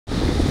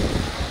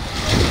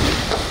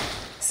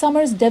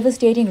Summer's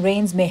devastating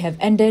rains may have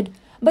ended,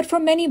 but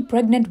for many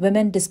pregnant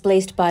women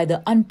displaced by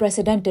the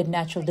unprecedented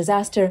natural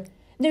disaster,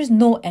 there's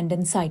no end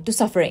in sight to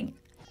suffering.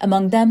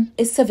 Among them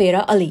is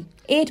Savera Ali.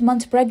 8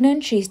 months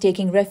pregnant, she is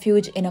taking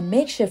refuge in a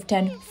makeshift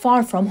tent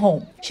far from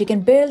home. She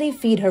can barely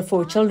feed her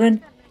 4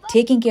 children.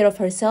 Taking care of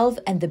herself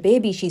and the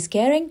baby she's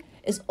carrying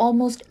is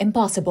almost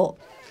impossible.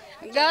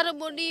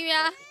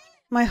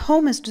 My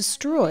home is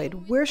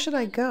destroyed. Where should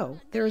I go?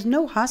 There is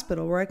no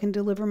hospital where I can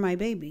deliver my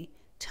baby.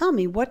 Tell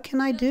me, what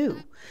can I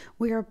do?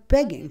 We are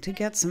begging to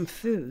get some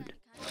food.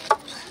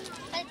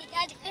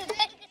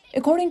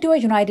 According to a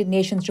United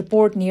Nations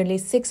report, nearly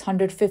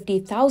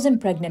 650,000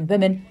 pregnant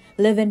women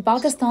live in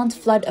Pakistan's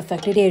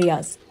flood-affected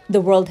areas. The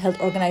World Health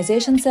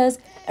Organization says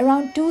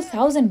around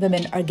 2,000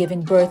 women are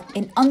giving birth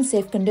in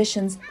unsafe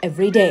conditions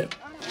every day.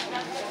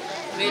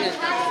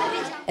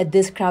 At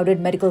this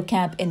crowded medical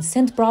camp in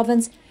Sindh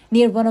province,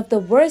 near one of the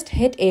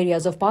worst-hit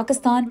areas of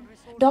Pakistan,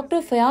 Dr.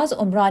 Fayaz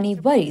Umrani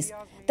worries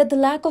that the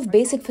lack of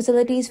basic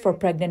facilities for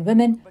pregnant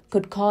women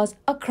could cause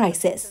a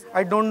crisis.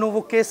 I don't know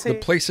the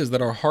places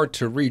that are hard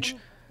to reach.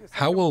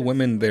 How will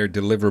women there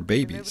deliver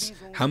babies?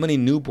 How many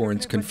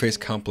newborns can face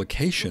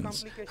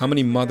complications? How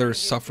many mothers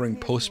suffering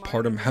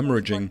postpartum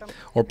hemorrhaging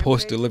or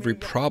post-delivery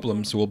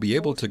problems will be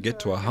able to get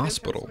to a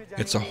hospital?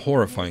 It's a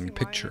horrifying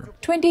picture.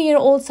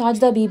 20-year-old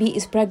Sajda Bibi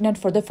is pregnant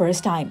for the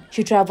first time.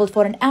 She traveled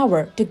for an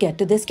hour to get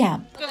to this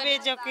camp.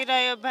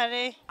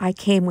 I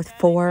came with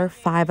 4 or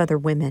 5 other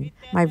women.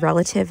 My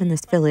relative in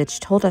this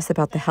village told us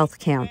about the health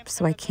camp,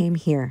 so I came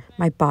here.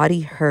 My body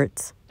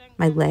hurts.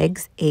 My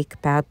legs ache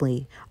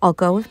badly. I'll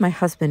go if my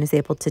husband is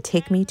able to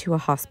take me to a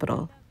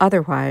hospital.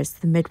 Otherwise,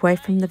 the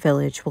midwife from the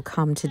village will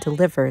come to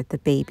deliver the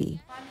baby.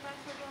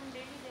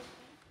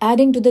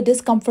 Adding to the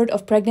discomfort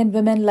of pregnant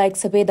women like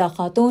Sabeda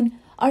Khatun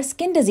are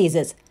skin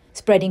diseases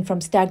spreading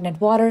from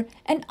stagnant water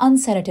and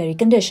unsanitary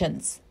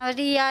conditions.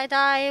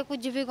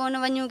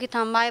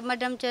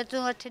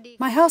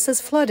 My house is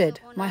flooded.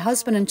 My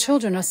husband and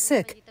children are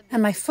sick,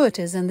 and my foot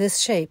is in this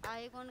shape.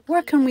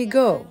 Where can we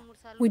go?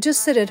 We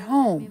just sit at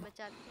home.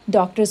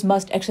 Doctors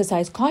must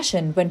exercise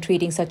caution when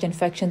treating such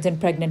infections in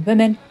pregnant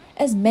women,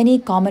 as many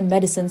common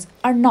medicines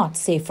are not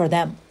safe for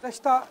them.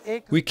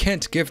 We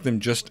can't give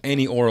them just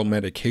any oral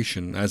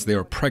medication as they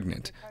are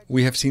pregnant.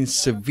 We have seen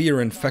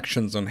severe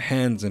infections on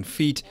hands and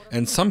feet,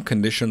 and some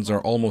conditions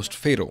are almost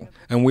fatal,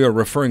 and we are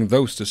referring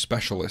those to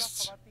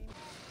specialists.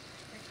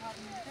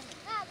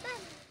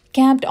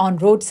 Camped on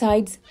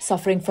roadsides,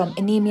 suffering from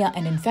anemia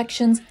and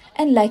infections,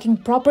 and lacking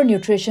proper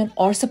nutrition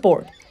or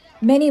support,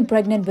 many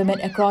pregnant women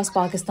across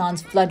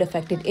Pakistan's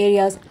flood-affected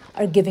areas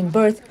are giving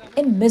birth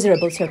in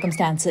miserable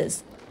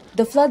circumstances.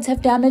 The floods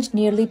have damaged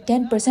nearly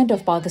 10%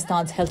 of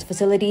Pakistan's health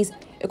facilities,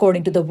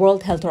 according to the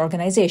World Health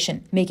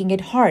Organization, making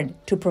it hard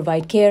to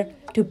provide care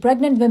to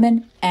pregnant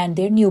women and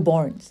their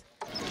newborns.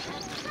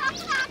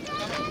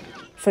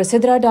 For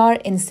Sidra Dar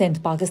in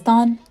Sindh,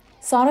 Pakistan,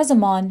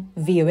 Zaman,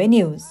 VOA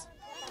News.